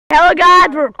Hello guys,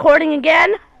 we're recording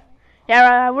again.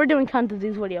 Yeah, we're doing tons of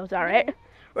these videos, alright?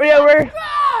 We're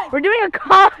doing a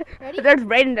there's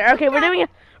Brayden there. Okay, we're doing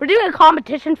a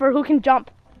competition for who can jump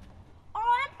Oh,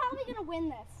 I'm probably gonna win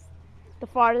this. the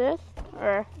farthest.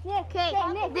 Or Okay,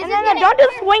 Nick. no, don't do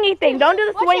the swinging thing. Don't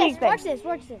do the swinging thing. Watch this.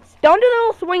 Don't do the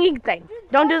little swinging thing.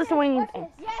 Don't do the swinging thing.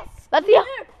 Yes. Let's see.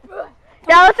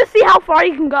 Yeah, let's just see how far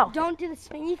you can go. Don't do the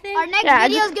swingy thing. Our next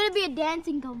video is gonna be a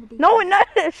dancing competition. No, not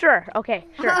sure. Okay,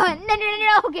 sure. No.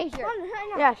 Okay, sure.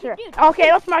 Yeah, sure.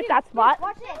 Okay, let's mark that spot.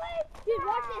 Watch this. Dude,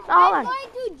 watch this. Hold I'm on. going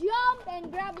to jump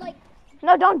and grab like.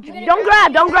 No, don't grab. No,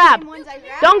 don't grab. No,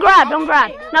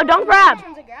 don't grab.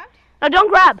 No, don't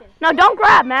grab. No, don't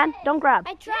grab, man. Don't grab.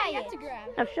 I try it.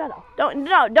 No, shut up. Don't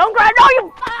grab. No,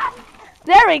 you.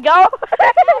 There we go.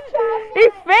 He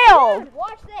failed.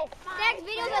 Watch this. Next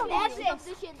video is a dancing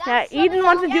competition. Yeah, Ethen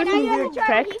wants to do some weird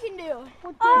tricks. He can do.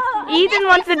 Ethen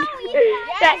wants to.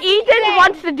 Yeah, Ethen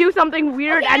wants to do something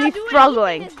weird, and he's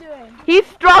struggling. He's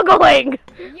struggling.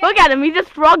 Look at him. He's just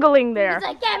struggling there. He's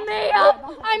like, get me up.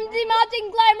 I'm the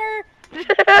mountain climber.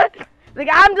 Like,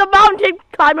 I'm the mountain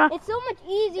climber. It's so much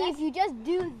easier if you just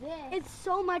do this. It's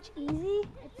so much easy.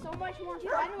 It's so much more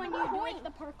fun when you do it the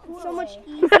parkour. So much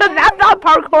easier. That's not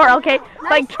parkour, okay?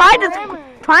 Like, trying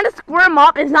to squirm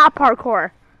up is not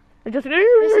parkour. It's just.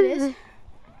 Yes, it is.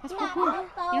 That's parkour. You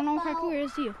don't know what parkour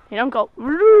is, do you? You don't go.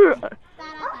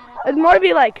 It's more to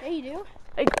be like. Yeah, you do.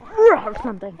 Like or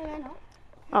something. I know.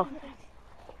 Oh.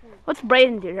 What's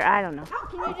Brayden do here? I don't know.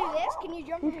 Can you do this? Can you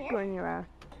jump from here? Going around.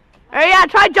 Oh yeah,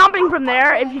 try jumping from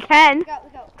there if you can. We go.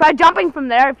 Try jumping from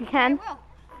there if you can.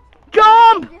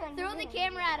 Jump! Throw the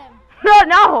camera at him.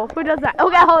 No. Who does that?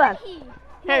 Okay, hold on.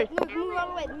 Here. Move all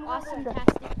the way. Awesome.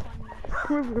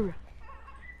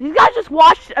 These guys just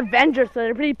watched Avengers, so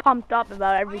they're pretty pumped up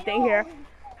about everything here.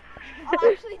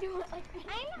 I'll actually do it like this.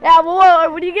 Yeah,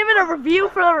 well, would you give it a review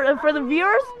for the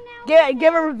viewers?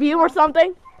 Give a review or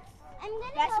something?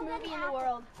 Best movie in the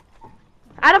world.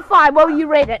 Out of 5, what would you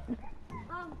rate it?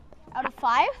 Out of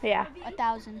 5? Yeah.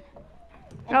 1,000.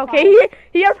 Okay,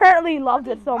 he apparently loved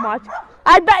it so much.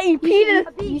 I bet he peed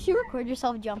in. You should record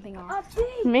yourself jumping off.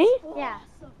 Me? Yeah.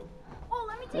 Oh,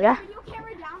 let me take Yeah. the video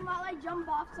camera down while I jump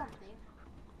off something.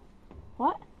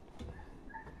 What?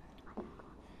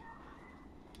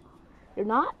 You're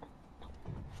not?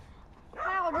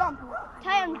 Kyle, jump.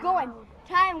 Ty,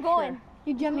 I'm going.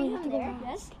 You're jumping in there.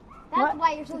 Yes. That's What?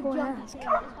 why you're so jumping.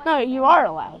 No, you are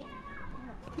allowed.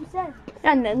 Who said?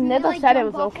 Yeah, Nida said it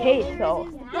was okay, so.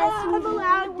 Yes, I'm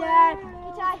allowed, Dad.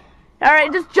 Ty,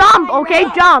 Alright, just jump, okay?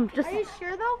 Jump. Just are you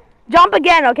sure though? jump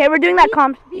again, okay? We're doing that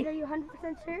comp. Pete, are you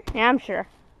 100% sure? Yeah, I'm sure.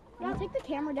 Yeah, take the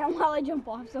camera down while I jump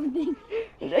off something.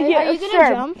 Yeah, you gonna sure,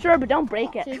 jump? Sure, but don't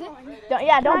break it.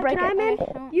 Don't break it.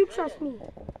 Man? You trust me.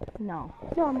 No.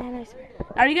 No, man, I swear.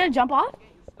 Are you gonna jump off?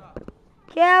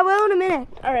 Yeah, well, in a minute.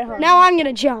 Alright, hold on. Now I'm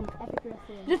gonna jump.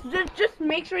 Just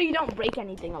make sure you don't break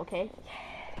anything, okay?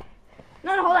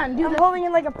 No, hold on. I'm holding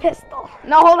it like a pistol.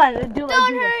 No, hold on. Do Don't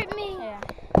this. hurt me.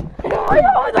 Oh,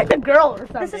 you're always like the girl or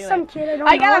something. This is some kid I don't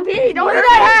I know. gotta pee. Don't Look hurt at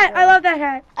that hat. I love that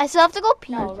hat. I still have to go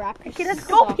pee. No, A kid has to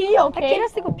Go pee, A okay? kid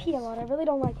has to go pee a lot. I really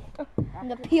don't like it. I'm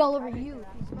gonna pee all over you.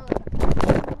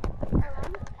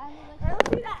 Let's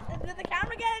see that. Did the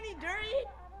camera get any dirty?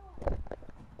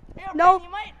 Yeah, No.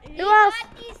 You Who else?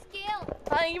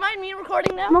 mind me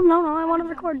recording now? No. I want to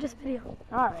record this video.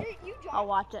 Alright. I'll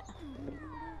watch it.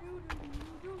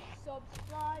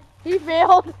 He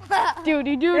failed. Doody. Where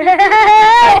do you land?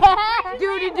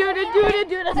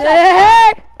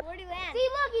 See,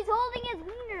 look, he's holding his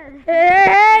wiener.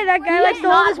 Hey, that guy likes to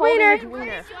hold his wiener.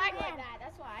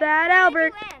 That's why. Fat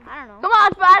Albert. I don't know. Come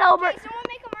on, Fat Albert. Someone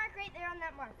make a mark right there on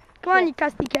that mark. Uh, Come on, you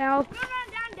custy cow. Down.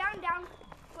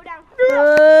 Go down.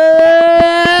 Go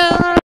down.